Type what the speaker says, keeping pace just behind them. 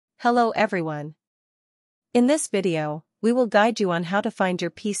Hello everyone. In this video, we will guide you on how to find your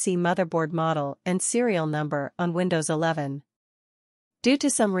PC motherboard model and serial number on Windows 11. Due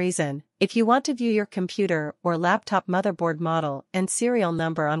to some reason, if you want to view your computer or laptop motherboard model and serial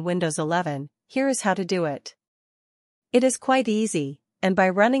number on Windows 11, here is how to do it. It is quite easy, and by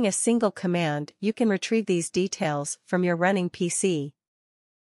running a single command you can retrieve these details from your running PC.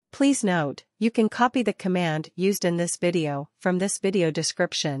 Please note, you can copy the command used in this video from this video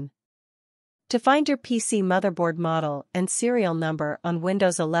description. To find your PC motherboard model and serial number on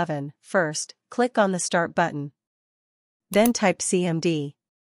Windows 11, first, click on the Start button. Then type CMD.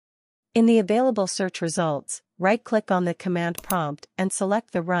 In the available search results, right-click on the command prompt and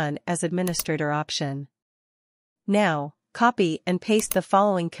select the Run as Administrator option. Now, copy and paste the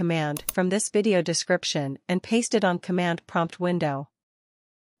following command from this video description and paste it on command prompt window.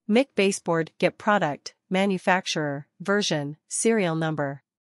 wmic baseboard get product, manufacturer, version, serial number.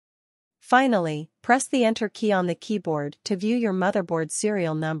 Finally, press the Enter key on the keyboard to view your motherboard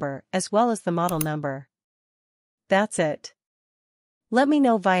serial number as well as the model number. That's it. Let me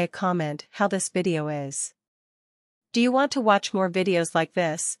know via comment how this video is. Do you want to watch more videos like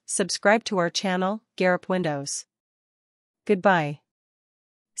this? Subscribe to our channel, GearUpWindows. Goodbye.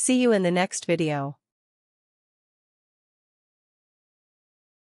 See you in the next video.